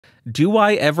do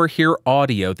I ever hear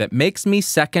audio that makes me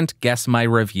second guess my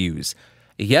reviews?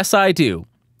 Yes, I do.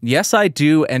 Yes, I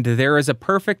do, and there is a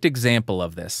perfect example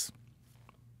of this.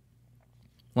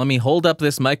 Let me hold up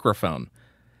this microphone.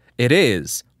 It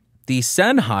is the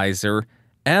Sennheiser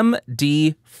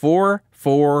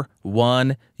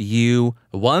MD441U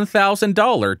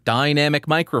 $1,000 dynamic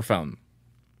microphone.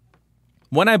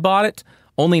 When I bought it,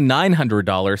 only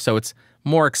 $900, so it's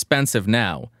more expensive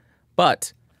now.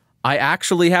 But I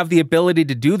actually have the ability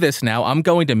to do this now. I'm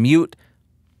going to mute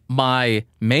my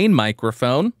main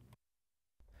microphone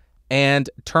and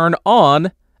turn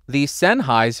on the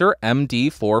Sennheiser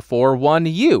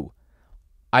MD441U.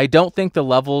 I don't think the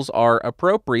levels are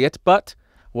appropriate, but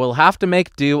we'll have to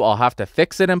make do. I'll have to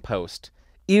fix it in post.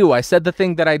 Ew, I said the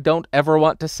thing that I don't ever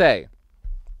want to say.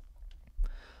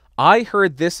 I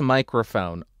heard this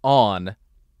microphone on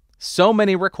so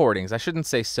many recordings. I shouldn't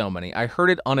say so many. I heard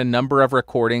it on a number of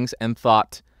recordings and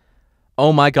thought,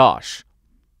 oh my gosh,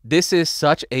 this is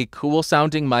such a cool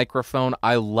sounding microphone.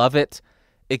 I love it.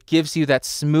 It gives you that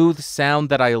smooth sound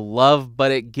that I love,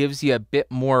 but it gives you a bit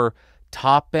more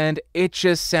top end. It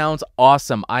just sounds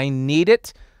awesome. I need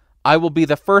it. I will be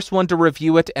the first one to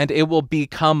review it, and it will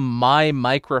become my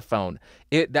microphone.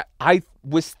 I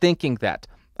was thinking that.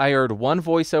 I heard one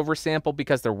voiceover sample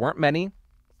because there weren't many,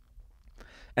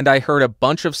 and I heard a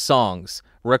bunch of songs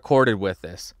recorded with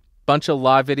this. Bunch of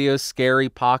live videos, Scary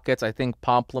Pockets. I think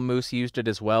Pomplamoose used it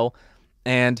as well,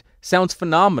 and sounds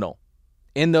phenomenal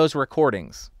in those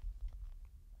recordings.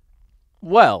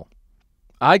 Well,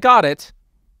 I got it.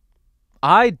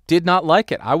 I did not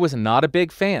like it. I was not a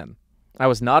big fan. I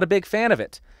was not a big fan of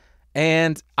it.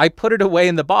 And I put it away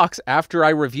in the box after I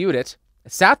reviewed it.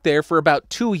 It sat there for about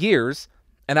 2 years,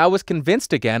 and I was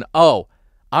convinced again, oh,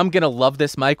 I'm going to love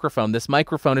this microphone. This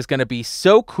microphone is going to be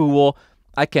so cool.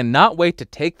 I cannot wait to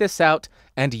take this out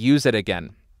and use it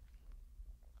again.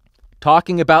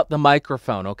 Talking about the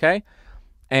microphone, okay?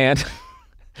 And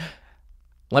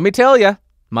let me tell you,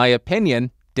 my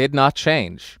opinion did not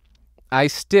change. I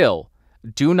still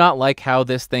do not like how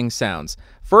this thing sounds.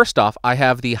 First off, I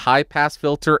have the high pass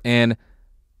filter in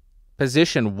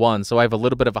position 1, so I have a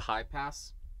little bit of a high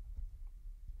pass.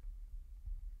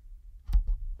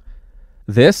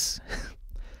 This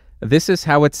is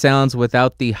how it sounds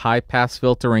without the high pass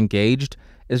filter engaged.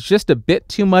 It's just a bit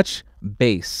too much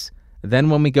bass. Then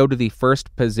when we go to the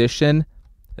first position,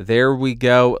 there we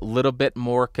go, a little bit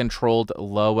more controlled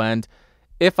low end.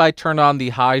 If I turn on the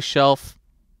high shelf,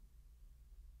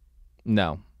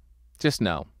 no, just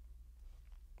no.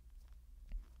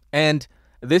 And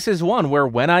this is one where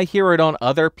when I hear it on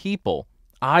other people,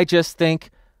 I just think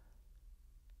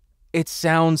it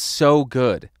sounds so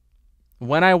good.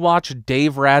 When I watch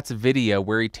Dave Rat's video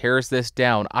where he tears this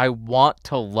down, I want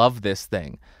to love this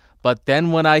thing. But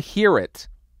then when I hear it,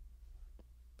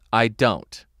 I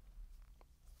don't.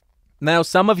 Now,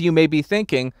 some of you may be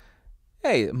thinking,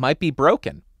 hey, it might be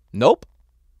broken. Nope.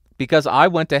 Because I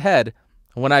went ahead,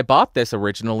 when I bought this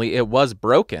originally, it was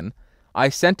broken. I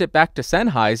sent it back to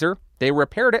Sennheiser. They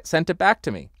repaired it, sent it back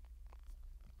to me.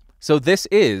 So this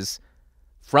is,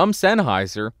 from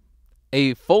Sennheiser,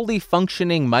 a fully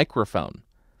functioning microphone.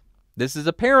 This is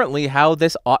apparently how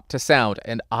this ought to sound,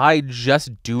 and I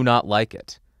just do not like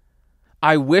it.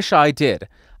 I wish I did.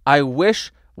 I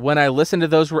wish when I listened to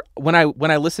those, when I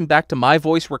listened back to my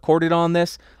voice recorded on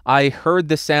this, I heard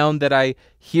the sound that I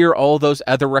hear all those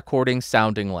other recordings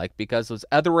sounding like, because those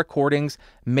other recordings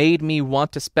made me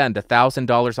want to spend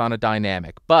 $1,000 on a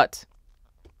dynamic, but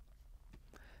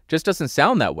just doesn't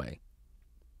sound that way.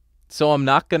 So I'm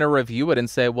not going to review it and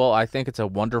say, well, I think it's a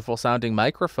wonderful sounding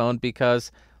microphone,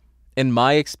 because in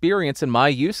my experience, in my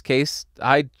use case,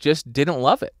 I just didn't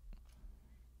love it.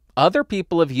 Other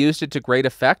people have used it to great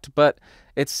effect, but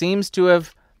it seems to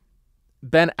have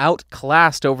been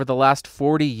outclassed over the last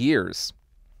 40 years.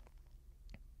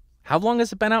 How long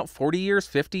has it been out? 40 years?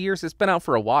 50 years? It's been out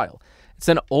for a while. It's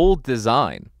an old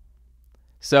design.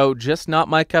 So just not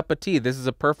my cup of tea. This is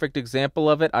a perfect example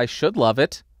of it. I should love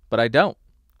it, but I don't.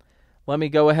 Let me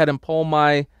go ahead and pull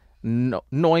my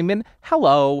Neumann.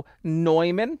 Hello,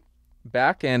 Neumann.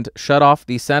 Back and shut off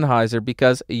the Sennheiser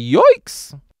because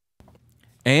yikes.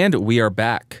 And we are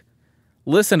back.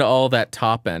 Listen to all that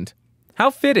top end. How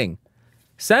fitting.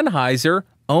 Sennheiser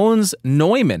owns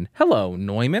Neumann. Hello,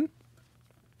 Neumann.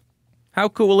 How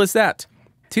cool is that?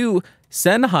 2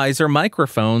 Sennheiser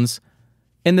microphones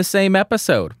in the same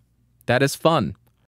episode. That is fun.